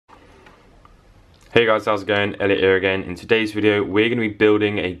Hey guys, how's it going? Elliot here again. In today's video, we're going to be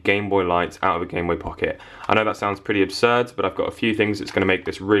building a Game Boy Light out of a Game Boy Pocket. I know that sounds pretty absurd, but I've got a few things that's going to make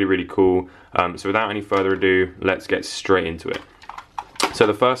this really cool. So without any further ado, let's get straight into it. So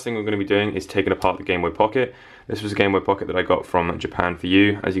the first thing we're going to be doing is taking apart the Game Boy Pocket. This was a Game Boy Pocket that I got from Japan for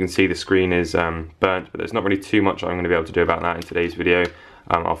you. As you can see, the screen is burnt, but there's not really too much I'm going to be able to do about that in today's video.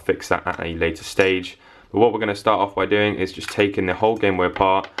 I'll fix that at a later stage. But what we're going to start off by doing is just taking the whole Game Boy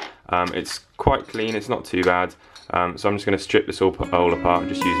apart. It's quite clean, it's not too bad, so I'm just going to strip this all apart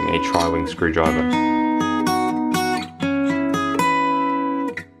just using a tri-wing screwdriver.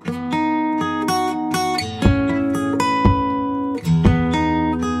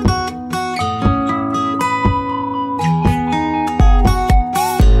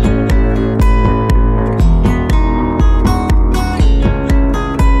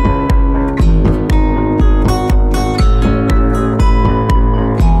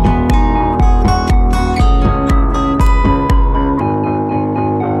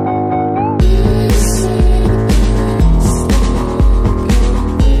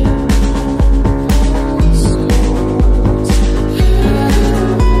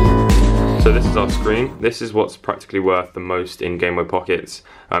 Screen. This is what's practically worth the most in Game Boy Pockets.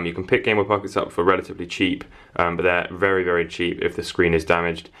 You can pick Game Boy Pockets up for relatively cheap, but they're very cheap if the screen is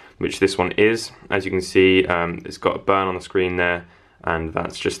damaged, which this one is. As you can see, it's got a burn on the screen there, and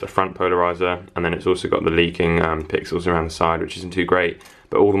that's just the front polarizer, and then it's also got the leaking pixels around the side, which isn't too great,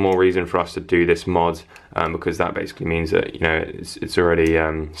 but all the more reason for us to do this mod, because that basically means that, you know, it's already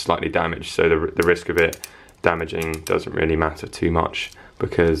slightly damaged, so the risk of it damaging doesn't really matter too much,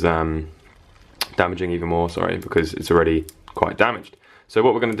 because damaging even more, sorry, because it's already quite damaged. So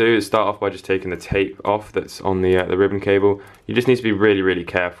what we're going to do is start off by just taking the tape off that's on the ribbon cable. You just need to be really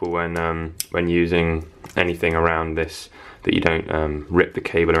careful when using anything around this, that you don't rip the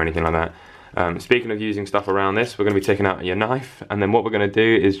cable or anything like that. Speaking of using stuff around this, we're going to be taking out your knife, and then what we're going to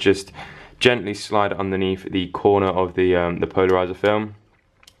do is just gently slide it underneath the corner of the polarizer film.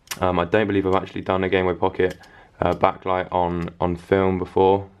 I don't believe I've actually done a Game Boy Pocket backlight on film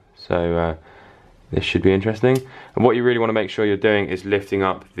before, so this should be interesting. And what you really want to make sure you're doing is lifting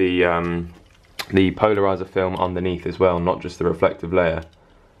up the polarizer film underneath as well, not just the reflective layer.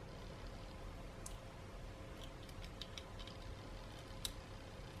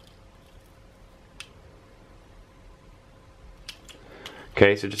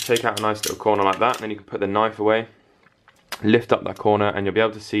 Okay, so just take out a nice little corner like that, and then you can put the knife away, lift up that corner, and you'll be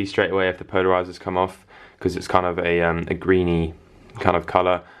able to see straight away if the polarizers come off, because it's kind of a greeny kind of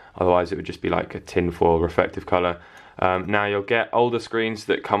colour. Otherwise it would just be like a tinfoil reflective colour. Now you'll get older screens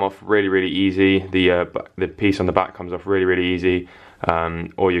that come off really easy. The piece on the back comes off really easy,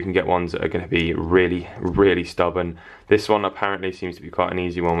 or you can get ones that are going to be really stubborn. This one apparently seems to be quite an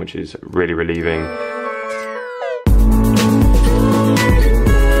easy one, which is really relieving.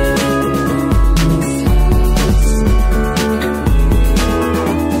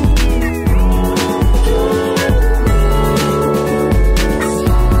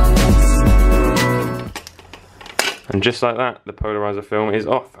 And just like that, the polarizer film is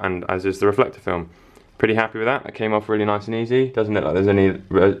off, and as is the reflector film. Pretty happy with that. That came off really nice and easy. Doesn't look like there's any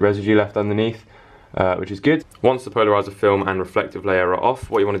residue left underneath, which is good. Once the polarizer film and reflective layer are off,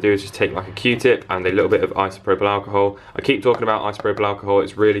 what you want to do is just take like a Q-tip and a little bit of isopropyl alcohol. I keep talking about isopropyl alcohol.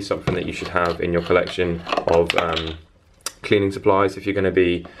 It's really something that you should have in your collection of cleaning supplies if you're going to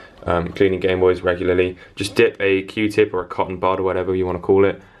be cleaning Game Boys regularly. Just dip a Q-tip or a cotton bud or whatever you want to call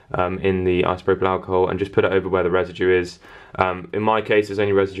it in the isopropyl alcohol, and just put it over where the residue is. In my case, there's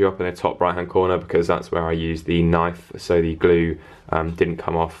only residue up in the top right hand corner, because that's where I used the knife, so the glue didn't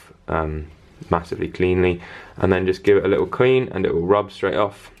come off massively cleanly. And then just give it a little clean and it will rub straight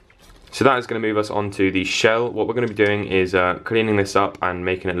off. So that is going to move us onto the shell. What we're going to be doing is cleaning this up and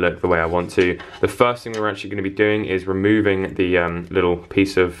making it look the way I want to. The first thing we're actually going to be doing is removing the little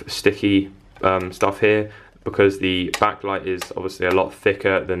piece of sticky stuff here, because the backlight is obviously a lot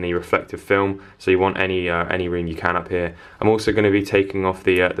thicker than the reflective film, so you want any room you can up here. I'm also going to be taking off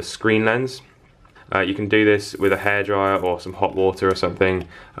the screen lens. You can do this with a hairdryer or some hot water or something,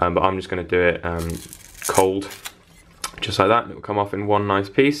 but I'm just going to do it cold, just like that. It will come off in one nice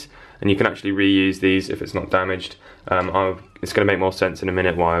piece, and you can actually reuse these if it's not damaged. It's going to make more sense in a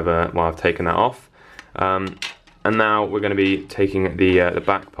minute why I've taken that off. And now we're going to be taking the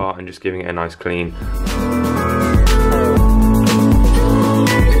back part and just giving it a nice clean.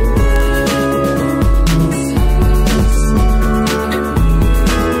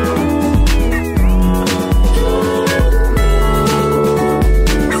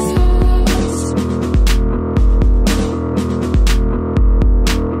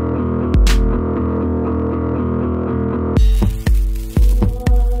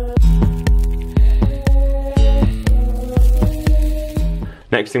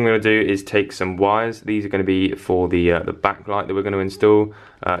 Next thing we're going to do is take some wires. These are going to be for the backlight that we're going to install.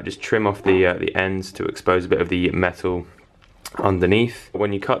 Just trim off the ends to expose a bit of the metal underneath.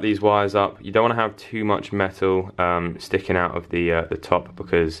 When you cut these wires up, you don't want to have too much metal sticking out of the top,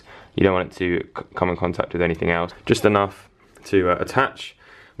 because you don't want it to come in contact with anything else. Just enough to attach,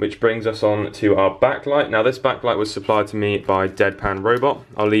 which brings us on to our backlight. Now this backlight was supplied to me by Deadpan Robot.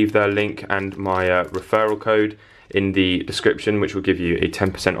 I'll leave their link and my referral code in the description, which will give you a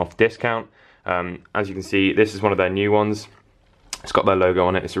 10% off discount. As you can see, this is one of their new ones. It's got their logo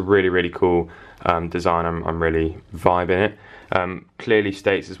on it. It's a really cool design. I'm really vibing it. Clearly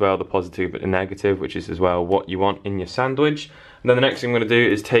states as well the positive and negative, which is as well what you want in your sandwich. And then the next thing I'm going to do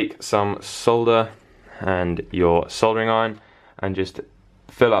is take some solder and your soldering iron and just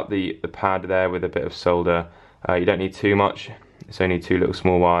fill up the pad there with a bit of solder. You don't need too much. It's only 2 little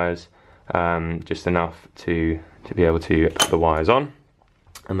small wires, just enough to be able to put the wires on,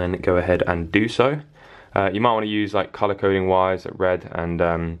 and then go ahead and do so. You might want to use like color coding wires, like red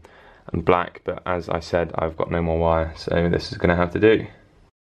and black, but as I said, I've got no more wire, so this is going to have to do.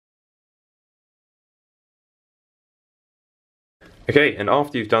 Okay, and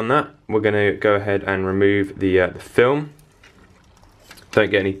after you've done that, we're going to go ahead and remove the film. Don't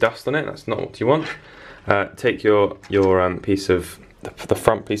get any dust on it, that's not what you want. Take your piece of the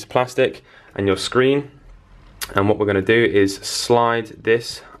front piece of plastic and your screen, and what we're going to do is slide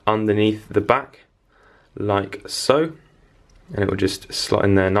this underneath the back like so, and it will just slot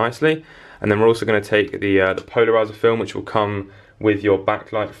in there nicely. And then we're also going to take the polarizer film, which will come with your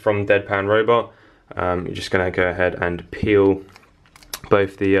backlight from Deadpan Robot. You're just going to go ahead and peel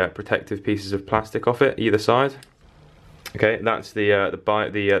both the protective pieces of plastic off it, either side. Okay, that's the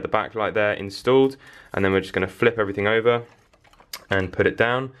backlight there installed, and then we're just going to flip everything over and put it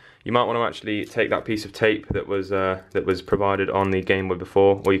down. You might want to actually take that piece of tape that was provided on the Game Boy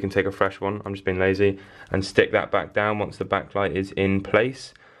before, or you can take a fresh one. I'm just being lazy, and stick that back down once the backlight is in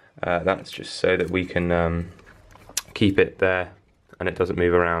place. That's just so that we can keep it there and it doesn't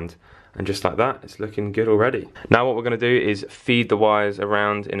move around. And just like that, it's looking good already. Now what we're going to do is feed the wires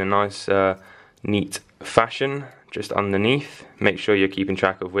around in a nice neat fashion just underneath. Make sure you're keeping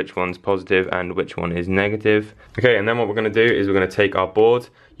track of which one's positive and which one is negative. Okay, and then what we're going to do is we're going to take our board.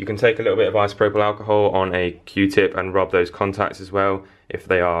 You can take a little bit of isopropyl alcohol on a Q-tip and rub those contacts as well if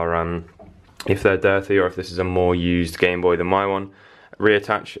they are if they're dirty, or if this is a more used Game Boy than my one.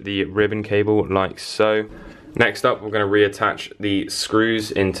 Reattach the ribbon cable like so. Next up, we're going to reattach the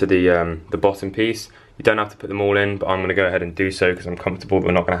screws into the bottom piece. You don't have to put them all in, but I'm going to go ahead and do so because I'm comfortable that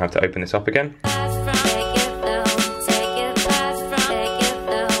we're not going to have to open this up again.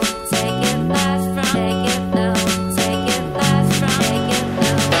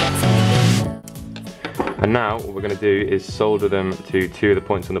 And now what we're going to do is solder them to 2 of the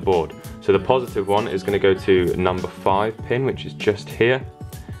points on the board. So the positive one is going to go to number 5 pin, which is just here.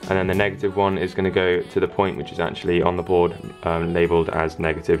 And then the negative one is going to go to the point which is actually on the board, labelled as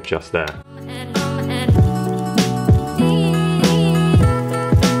negative just there.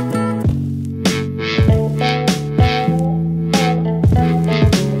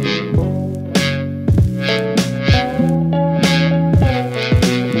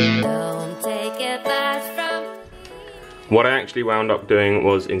 What I actually wound up doing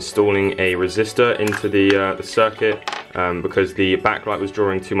was installing a resistor into the circuit because the backlight was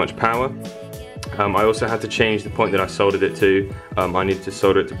drawing too much power. I also had to change the point that I soldered it to. I needed to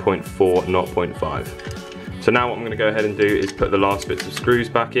solder it to 0.4, not 0.5. So now what I'm going to go ahead and do is put the last bits of screws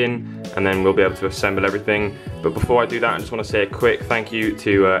back in, and then we'll be able to assemble everything. But before I do that, I just want to say a quick thank you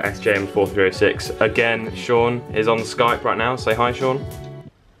to SJM4306. Again, Sean is on Skype right now. Say hi, Sean.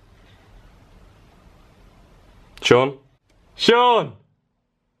 Sean? Sean!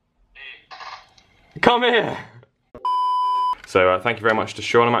 Come here! So thank you very much to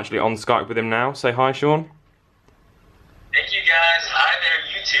Sean. I'm actually on Skype with him now. Say hi, Sean. Thank you guys. Hi there,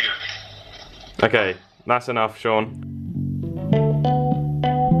 YouTube. Okay, that's enough, Sean.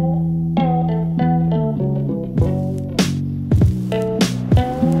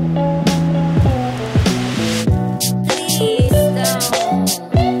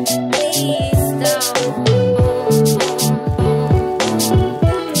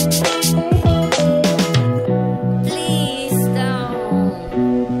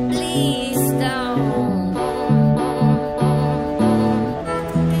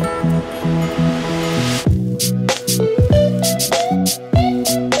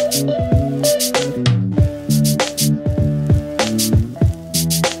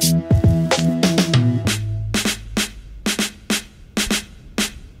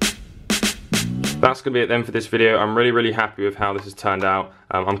 that's going to be it then for this video. I'm really happy with how this has turned out.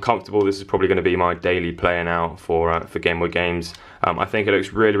 I'm comfortable this is probably going to be my daily player now for Game Boy games. I think it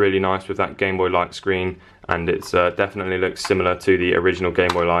looks really nice with that Game Boy Light screen, and it's definitely looks similar to the original Game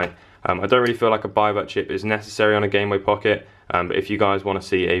Boy Light. I don't really feel like a BioVert chip is necessary on a Game Boy Pocket, but if you guys want to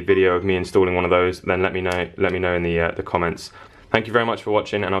see a video of me installing one of those, then let me know in the comments. Thank you very much for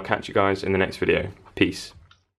watching, and I'll catch you guys in the next video. Peace.